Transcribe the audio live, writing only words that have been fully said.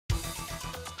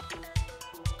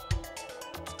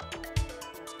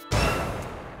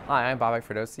Hi, I'm Bobak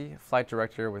Ferdowsi, Flight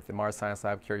Director with the Mars Science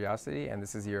Lab Curiosity, and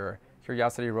this is your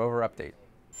Curiosity Rover update.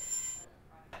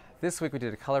 This week we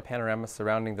did a color panorama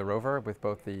surrounding the rover with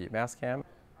both the mass cam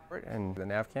and the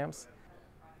nav cams.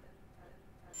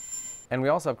 And we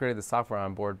also upgraded the software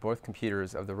on board both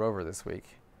computers of the rover this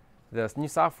week. The new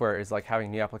software is like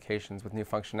having new applications with new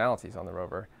functionalities on the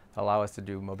rover that allow us to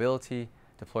do mobility,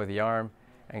 deploy the arm,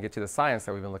 and get to the science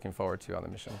that we've been looking forward to on the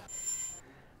mission.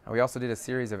 We also did a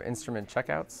series of instrument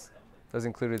checkouts. Those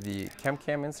included the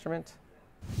ChemCam instrument,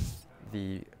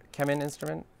 the ChemIn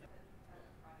instrument,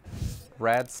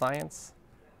 Rad Science,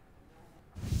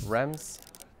 REMS,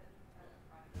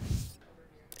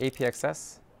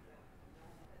 APXS,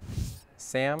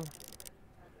 SAM,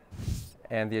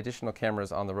 and the additional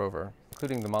cameras on the rover,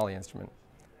 including the MOLLE instrument.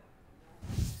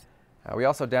 We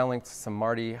also downlinked some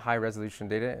MARDI high-resolution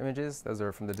data images. Those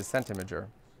are from the descent imager.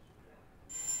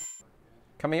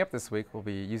 Coming up this week, we'll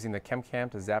be using the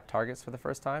ChemCam to zap targets for the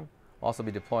first time. We'll also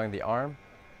be deploying the arm,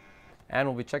 and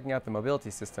we'll be checking out the mobility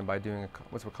system by doing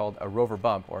what's called a rover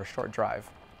bump, or a short drive.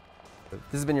 This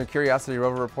has been your Curiosity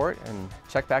Rover Report, and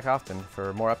check back often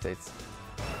for more updates.